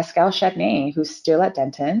 And Pascal Chagné, who's still at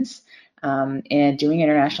Dentons and doing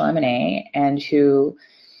international M&A, and who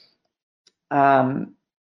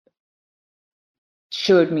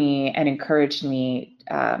showed me and encouraged me,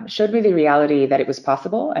 showed me the reality that it was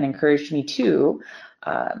possible and encouraged me to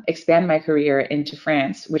expand my career into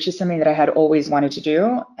France, which is something that I had always wanted to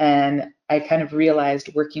do. And I kind of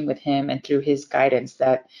realized working with him and through his guidance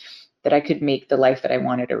that I could make the life that I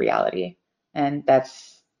wanted a reality. And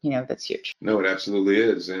that's huge. No, it absolutely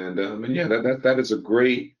is. And yeah, that is a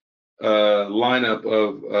great lineup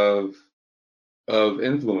of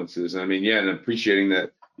influences. I mean, yeah, and appreciating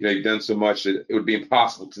that you've done so much that it would be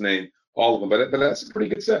impossible to name all of them, but that's a pretty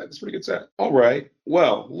good set. That's a pretty good set. All right.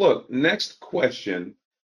 Well, look, next question,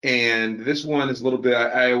 and this one is a little bit.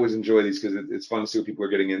 I always enjoy these because it's fun to see what people are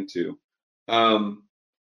getting into.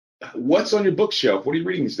 What's on your bookshelf? What are you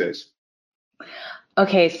reading these days?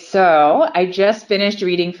 Okay, so I just finished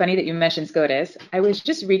reading. Funny that you mentioned SCOTUS. I was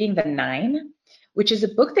just reading The Nine, which is a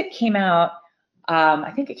book that came out.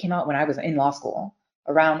 I think it came out when I was in law school,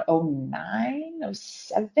 around 09,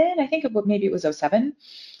 07. I think maybe it was 07.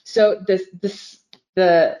 So the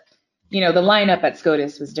lineup at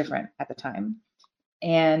SCOTUS was different at the time,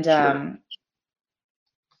 and Sure.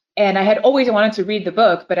 And I had always wanted to read the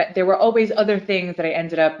book, but there were always other things that I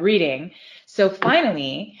ended up reading. So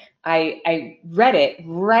finally, I read it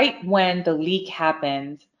right when the leak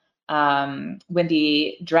happened, when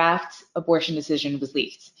the draft abortion decision was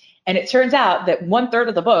leaked. And it turns out that 1/3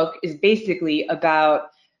 of the book is basically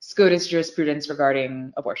about SCOTUS jurisprudence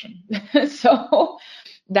regarding abortion. So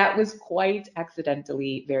that was quite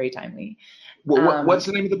accidentally very timely. What's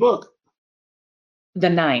the name of the book? The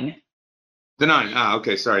Nine. The Nine.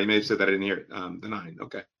 Okay. Sorry, you may have said that. I didn't hear it. The Nine.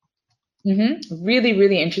 Okay. Really,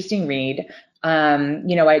 really interesting read.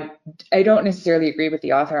 I don't necessarily agree with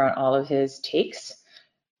the author on all of his takes,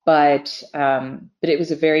 but it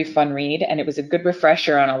was a very fun read, and it was a good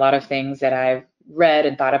refresher on a lot of things that I've read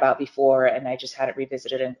and thought about before, and I just hadn't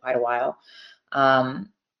revisited in quite a while.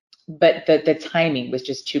 But the timing was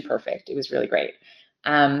just too perfect. It was really great.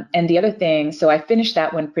 And the other thing, so I finished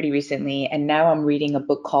that one pretty recently, and now I'm reading a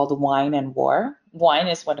book called Wine and War. Wine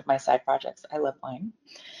is one of my side projects. I love wine.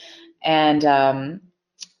 And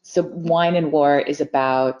so Wine and War is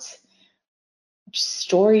about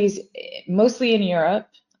stories mostly in Europe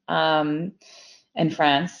and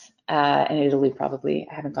France and Italy probably.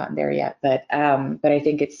 I haven't gotten there yet, but I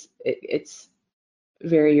think it's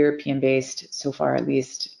very European based so far, at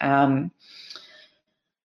least.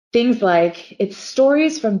 Things like it's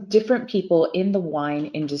stories from different people in the wine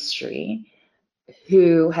industry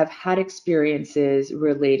who have had experiences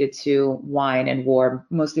related to wine and war,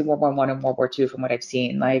 mostly World War I and World War II, from what I've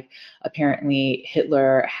seen. Like apparently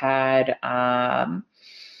Hitler had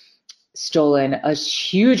stolen a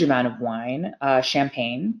huge amount of wine,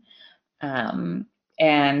 champagne, And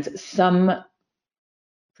some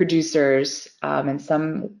producers and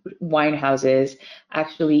some wine houses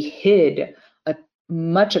actually hid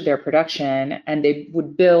much of their production, and they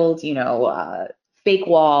would build, fake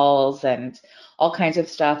walls and all kinds of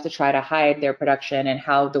stuff to try to hide their production, and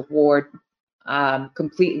how the war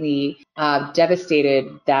completely devastated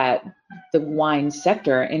the wine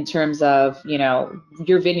sector in terms of,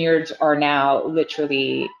 your vineyards are now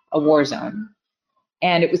literally a war zone.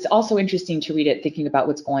 And it was also interesting to read it thinking about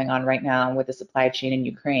what's going on right now with the supply chain in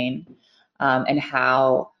Ukraine, and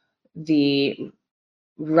how the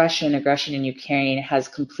Russian aggression in Ukraine has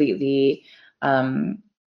completely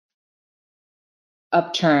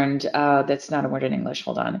upturned, that's not a word in English,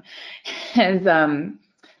 hold on, has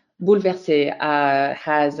bouleversé,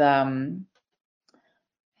 has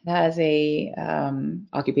a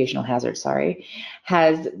occupational hazard, sorry,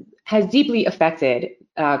 has deeply affected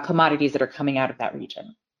commodities that are coming out of that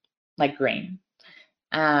region, like grain.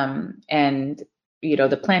 And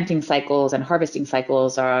the planting cycles and harvesting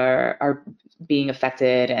cycles are being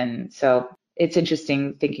affected. And so it's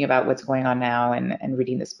interesting thinking about what's going on now and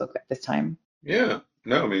reading this book at this time. Yeah.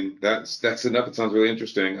 No, I mean, that's enough. It sounds really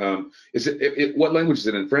interesting. Is what language is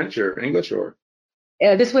it in? French or English or?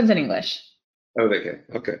 This one's in English. Oh, okay.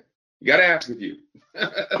 Okay. You got to ask with you.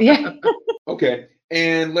 Yeah. Okay.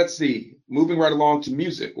 And let's see, moving right along to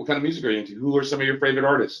music. What kind of music are you into? Who are some of your favorite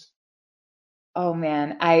artists? Oh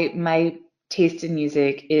man, my taste in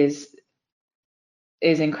music is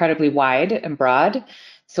incredibly wide and broad.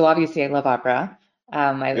 So obviously I love opera,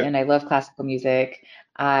 Yep. and I love classical music.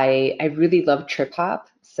 I really love trip hop.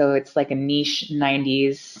 So it's like a niche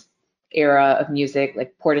 90s era of music,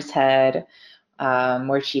 like Portishead,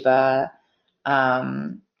 Morcheeba.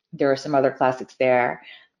 There are some other classics there.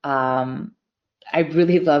 I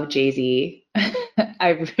really love Jay-Z. I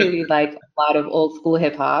really like a lot of old school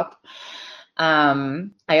hip hop.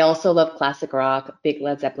 I also love classic rock, big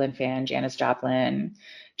Led Zeppelin fan, Janis Joplin,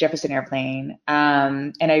 Jefferson Airplane.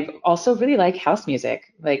 And I also really like house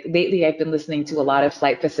music. Like lately, I've been listening to a lot of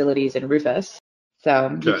Flight Facilities and Rufus. So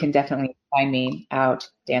you Okay. can definitely find me out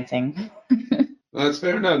dancing. Well, that's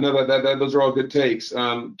fair enough. No, those are all good takes.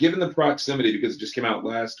 Given the proximity, because it just came out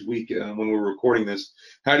last week when we were recording this,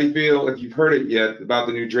 how do you feel, if you've heard it yet, about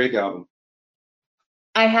the new Drake album?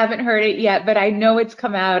 I haven't heard it yet, but I know it's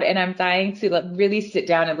come out, and I'm dying to really sit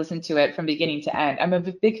down and listen to it from beginning to end. I'm a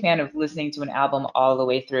big fan of listening to an album all the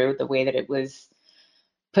way through, the way that it was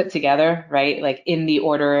put together, right? Like in the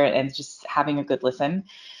order and just having a good listen.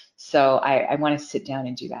 So I want to sit down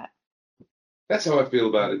and do that. That's how I feel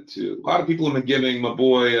about it too. A lot of people have been giving my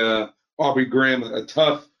boy Aubrey Graham a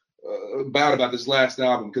tough bout about this last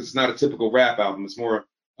album because it's not a typical rap album. It's more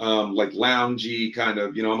like loungy kind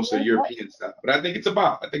of, almost a European style. But I think it's a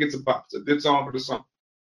bop. I think it's a bop. It's a good song for the song.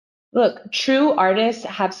 Look, true artists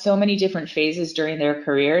have so many different phases during their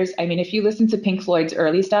careers. I mean, if you listen to Pink Floyd's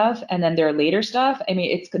early stuff and then their later stuff, I mean,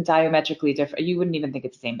 it's diametrically different. You wouldn't even think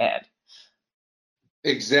it's the same band.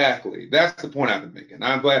 Exactly. That's the point I've been making.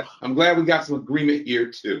 I'm glad we got some agreement here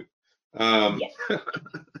too. Um, Yes.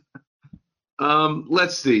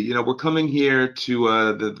 let's see. We're coming here to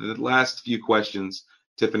the last few questions,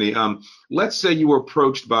 Tiffany. Let's say you were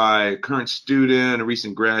approached by a current student, a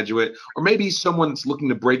recent graduate, or maybe someone that's looking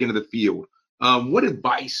to break into the field. What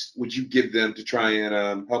advice would you give them to try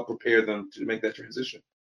and help prepare them to make that transition?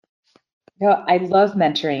 I love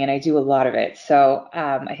mentoring and I do a lot of it. So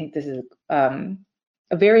I think this is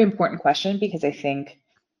a very important question because I think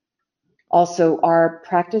also our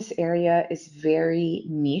practice area is very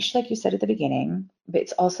niche, like you said at the beginning, but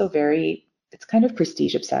it's also it's kind of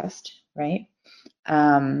prestige obsessed, right?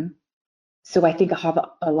 Um, so I think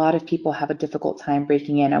a lot of people have a difficult time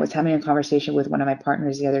breaking in. I was having a conversation with one of my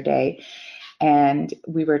partners the other day, and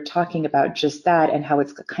we were talking about just that and how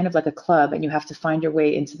it's kind of like a club and you have to find your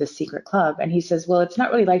way into the secret club. And he says, well, it's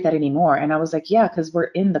not really like that anymore. And I was like, yeah, because we're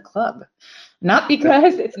in the club. Not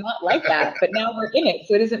because it's not like that, but now we're in it,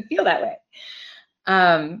 so it doesn't feel that way.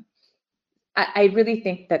 Um, I really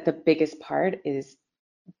think that the biggest part is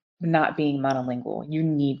not being monolingual. You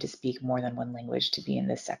need to speak more than one language to be in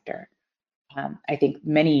this sector. I think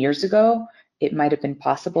many years ago, it might have been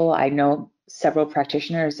possible. I know several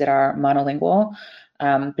practitioners that are monolingual,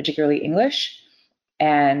 particularly English,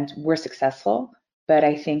 and we're successful. But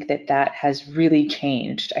I think that has really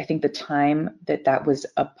changed. I think the time that was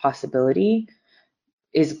a possibility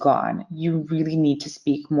is gone. You really need to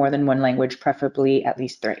speak more than one language, preferably at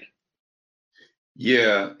least three.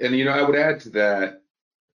 Yeah, and I would add to that,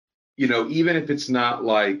 even if it's not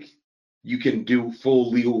like you can do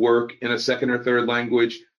full legal work in a second or third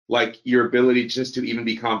language, like your ability just to even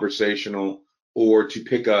be conversational or to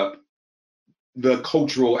pick up the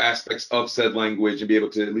cultural aspects of said language and be able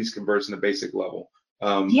to at least converse in a basic level.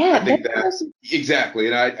 I Yeah, think that exactly,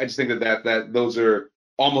 and I just think that those are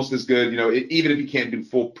almost as good, even if you can't do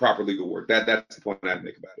full proper legal work. That's the point I'd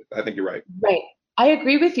make about it. I think you're right. right. I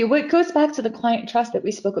agree with you. What goes back to the client trust that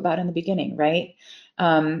we spoke about in the beginning, right?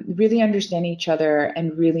 Really understanding each other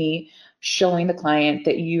and really showing the client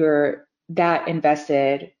that you're that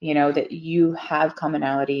invested, that you have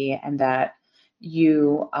commonality and that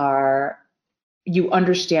you are you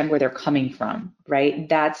understand where they're coming from, right?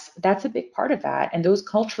 That's a big part of that. And those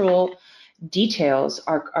cultural details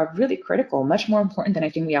are really critical, much more important than I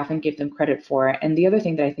think we often give them credit for. And the other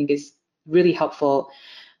thing that I think is really helpful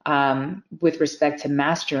with respect to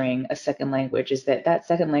mastering a second language is that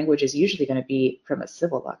second language is usually going to be from a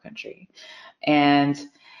civil law country. And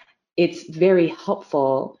it's very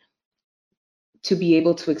helpful to be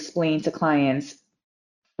able to explain to clients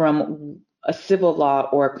from a civil law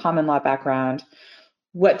or common law background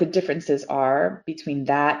what the differences are between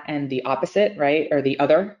that and the opposite, right? Or the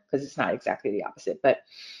other, because it's not exactly the opposite, but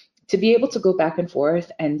to be able to go back and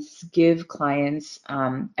forth and give clients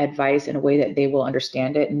advice in a way that they will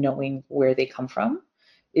understand it, knowing where they come from,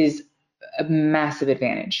 is a massive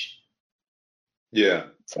advantage. Yeah.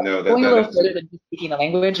 So No, going a little that's further than just speaking the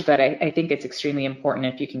language, but I think it's extremely important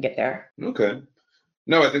if you can get there. okay.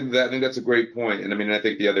 No, I think that's a great point. And I mean, I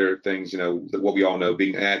think the other things, what we all know,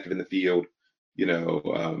 being active in the field,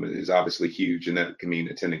 is obviously huge, and that can mean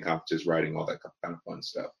attending conferences, writing, all that kind of fun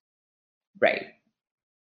stuff. Right.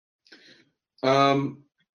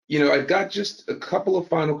 I've got just a couple of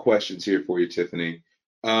final questions here for you, Tiffany.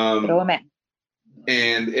 Throw them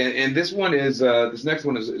in. And this one is this next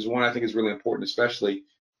one is one I think is really important, especially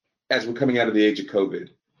as we're coming out of the age of COVID.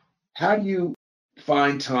 How do you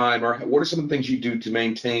find time, or what are some of the things you do to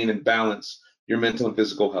maintain and balance your mental and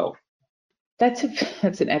physical health? That's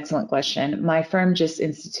an excellent question. My firm just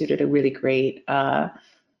instituted a really great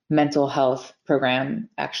mental health program,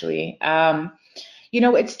 actually.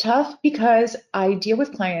 It's tough because I deal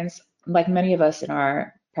with clients, like many of us in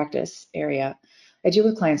our practice area. I deal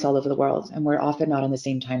with clients all over the world, and we're often not in the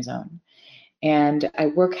same time zone. And I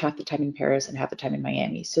work half the time in Paris and half the time in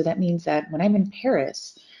Miami. So that means that when I'm in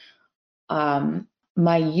Paris,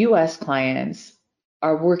 my US clients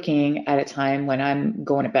are working at a time when I'm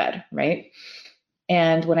going to bed, right?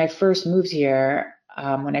 And when I first moved here,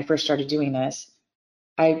 when I first started doing this,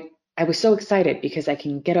 I was so excited because I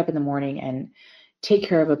can get up in the morning and take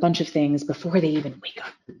care of a bunch of things before they even wake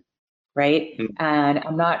up, right? Mm. And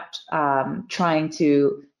I'm not trying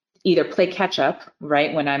to either play catch up,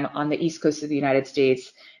 right, when I'm on the East Coast of the United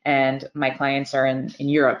States and my clients are in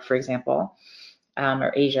Europe, for example,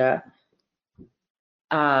 or Asia.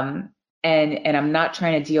 And I'm not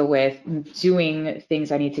trying to deal with doing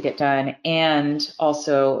things I need to get done and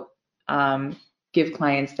also give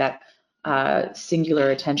clients that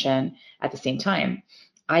singular attention at the same time.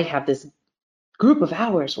 I have this group of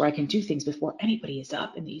hours where I can do things before anybody is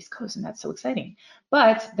up in the East Coast, and that's so exciting.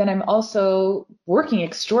 But then I'm also working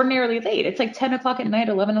extraordinarily late. It's like 10 o'clock at night,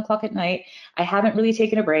 11 o'clock at night. I haven't really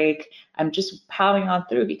taken a break. I'm just powering on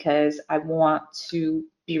through because I want to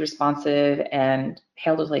be responsive and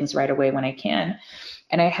handle things right away when I can.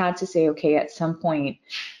 And I had to say, okay, at some point,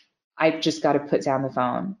 I've just got to put down the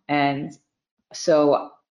phone. And so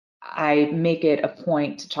I make it a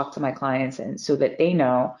point to talk to my clients and so that they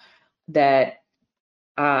know that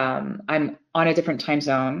I'm on a different time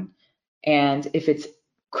zone. And if it's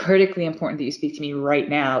critically important that you speak to me right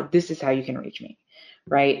now, this is how you can reach me,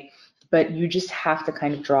 right? But you just have to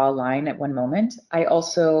kind of draw a line at one moment. I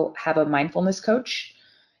also have a mindfulness coach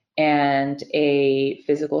and a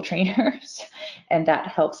physical trainer, and that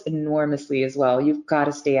helps enormously as well. You've got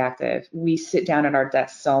to stay active. We sit down at our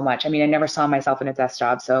desk so much. I mean, I never saw myself in a desk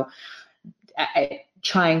job, so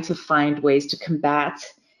trying to find ways to combat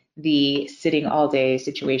the sitting all day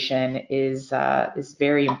situation is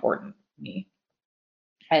very important to me.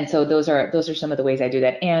 And so those are some of the ways I do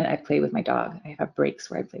that. And I play with my dog. I have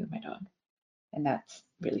breaks where I play with my dog, and that's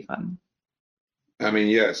really fun. I mean,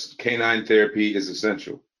 yes, canine therapy is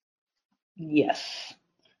essential. Yes,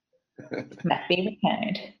 my favorite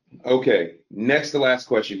kind. Okay, next to last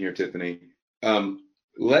question here, Tiffany.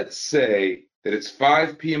 Let's say that it's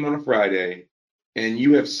 5 p.m. on a Friday and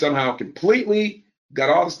you have somehow completely got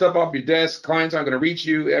all the stuff off your desk. Clients aren't going to reach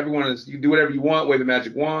you. You do whatever you want, wave a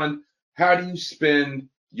magic wand. How do you spend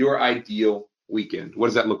your ideal weekend? What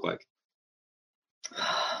does that look like?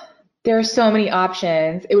 There are so many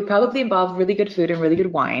options. It would probably involve really good food and really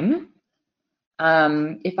good wine.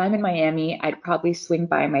 If I'm in Miami, I'd probably swing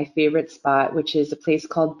by my favorite spot, which is a place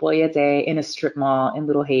called Boya Day in a strip mall in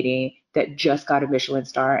Little Haiti. that just got a Michelin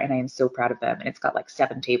star, and I am so proud of them. And it's got like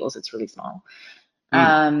 7 tables. It's really small.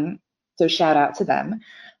 So shout out to them.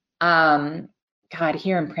 God,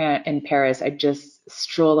 here in Paris, I just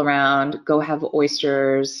stroll around, go have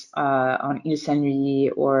oysters on Ile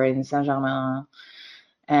Saint-Louis or in Saint-Germain,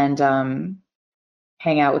 and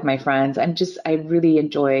hang out with my friends. I really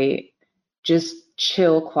enjoy just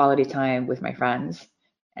chill quality time with my friends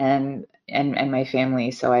and my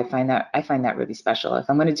family. So I find that really special. If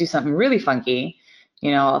I'm going to do something really funky,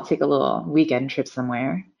 I'll take a little weekend trip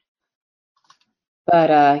somewhere.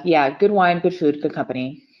 But yeah, good wine, good food, good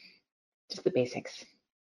company. Just the basics.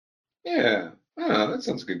 Yeah. That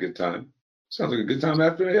sounds like a good time. Sounds like a good time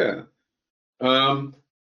after, yeah.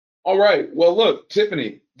 All right. Well, look,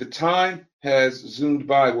 Tiffany, the time has zoomed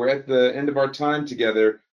by. We're at the end of our time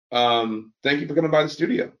together. Thank you for coming by the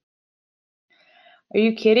studio. Are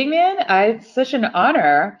you kidding, man? It's such an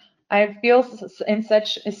honor. I feel in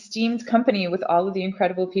such esteemed company with all of the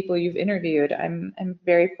incredible people you've interviewed. I'm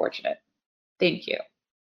very fortunate. Thank you.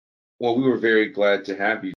 Well, we were very glad to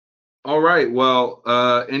have you. All right. Well,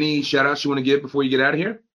 any shout outs you want to give before you get out of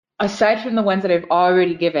here? Aside from the ones that I've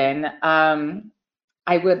already given,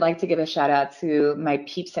 I would like to give a shout out to my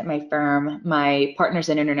peeps at my firm, my partners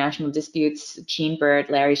in international disputes, Jean Bird,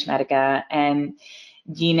 Larry Schmatica, and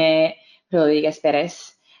Gine Rodriguez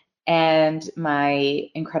Perez, and my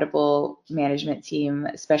incredible management team,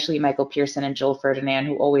 especially Michael Pearson and Joel Ferdinand,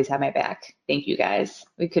 who always have my back. Thank you, guys.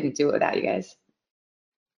 We couldn't do it without you guys.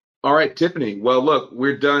 All right, Tiffany. Well, look,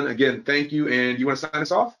 we're done. Again, thank you. And you want to sign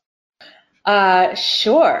us off?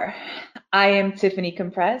 Sure. I am Tiffany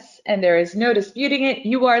Compress, and there is no disputing it.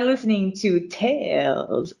 You are listening to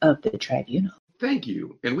Tales of the Tribunal. Thank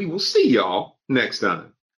you. And we will see y'all next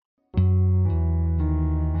time.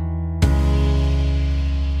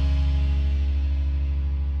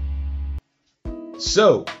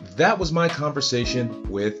 So that was my conversation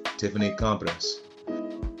with Tiffany Compress.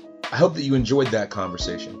 I hope that you enjoyed that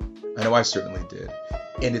conversation. I know I certainly did.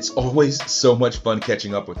 And it's always so much fun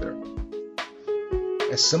catching up with her.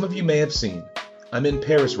 As some of you may have seen, I'm in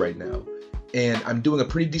Paris right now, and I'm doing a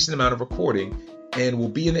pretty decent amount of recording, and will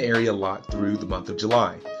be in the area a lot through the month of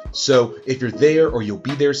July. So if you're there or you'll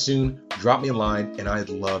be there soon, drop me a line, and I'd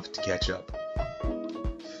love to catch up.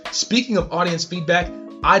 Speaking of audience feedback,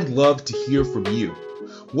 I'd love to hear from you.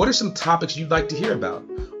 What are some topics you'd like to hear about?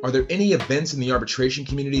 Are there any events in the arbitration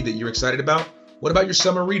community that you're excited about? What about your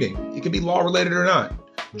summer reading? It can be law related or not.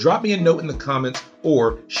 Drop me a note in the comments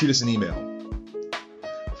or shoot us an email.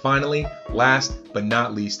 Finally, last but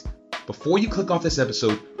not least, before you click off this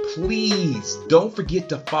episode, please don't forget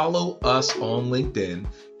to follow us on LinkedIn,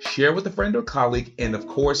 share with a friend or colleague, and of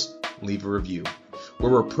course, leave a review.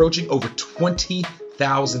 We're approaching over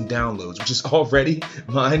 20,000 downloads, which is already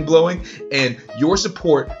mind-blowing, and your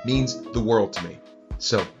support means the world to me.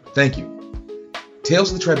 So, thank you.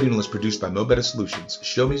 Tales of the Tribunal is produced by Mo Better Solutions.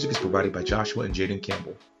 Show music is provided by Joshua and Jaden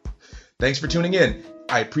Campbell. Thanks for tuning in.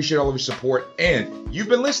 I appreciate all of your support, and you've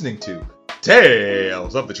been listening to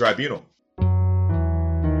Tales of the Tribunal.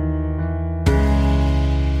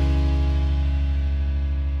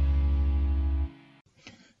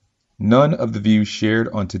 None of the views shared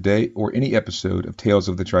on today or any episode of Tales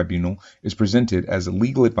of the Tribunal is presented as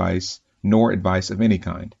legal advice nor advice of any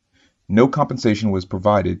kind. No compensation was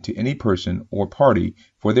provided to any person or party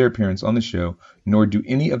for their appearance on the show, nor do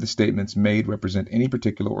any of the statements made represent any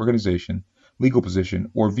particular organization, legal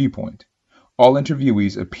position, or viewpoint. All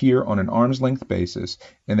interviewees appear on an arm's length basis,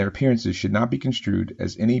 and their appearances should not be construed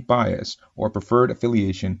as any bias or preferred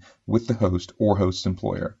affiliation with the host or host's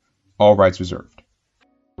employer. All rights reserved.